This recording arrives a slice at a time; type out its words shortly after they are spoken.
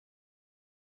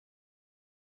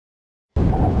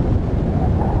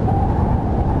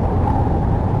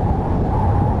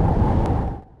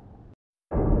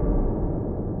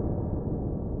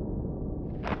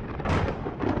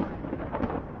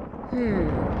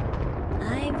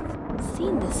I've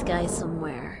seen this guy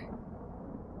somewhere.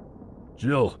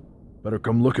 Jill, better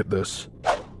come look at this.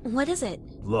 What is it?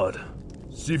 Blood.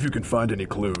 See if you can find any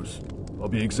clues. I'll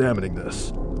be examining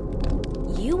this.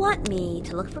 You want me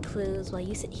to look for clues while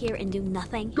you sit here and do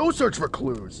nothing? Go search for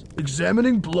clues.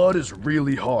 Examining blood is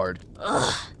really hard.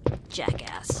 Ugh,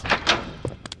 jackass.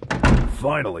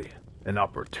 Finally, an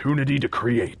opportunity to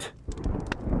create.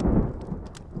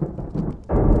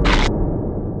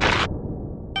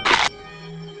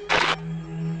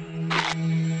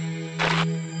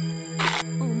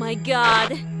 Oh my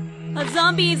god. A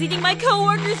zombie is eating my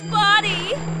coworker's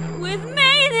body with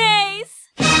mayonnaise!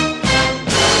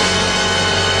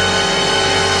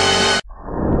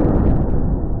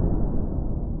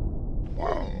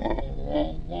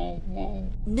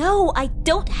 No, I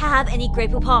don't have any Grey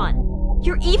Poupon.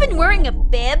 You're even wearing a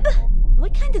bib?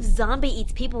 What kind of zombie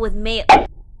eats people with mayo?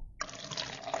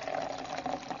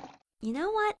 You know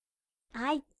what?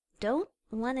 I don't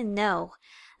want to know.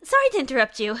 Sorry to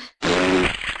interrupt you.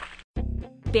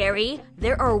 Barry,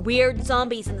 there are weird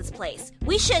zombies in this place.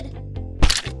 We should...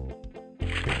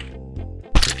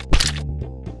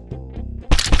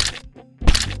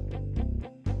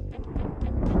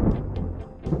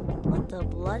 What the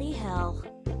bloody hell?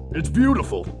 It's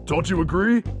beautiful, don't you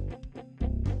agree?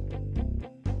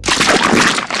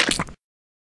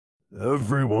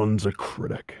 Everyone's a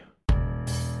critic.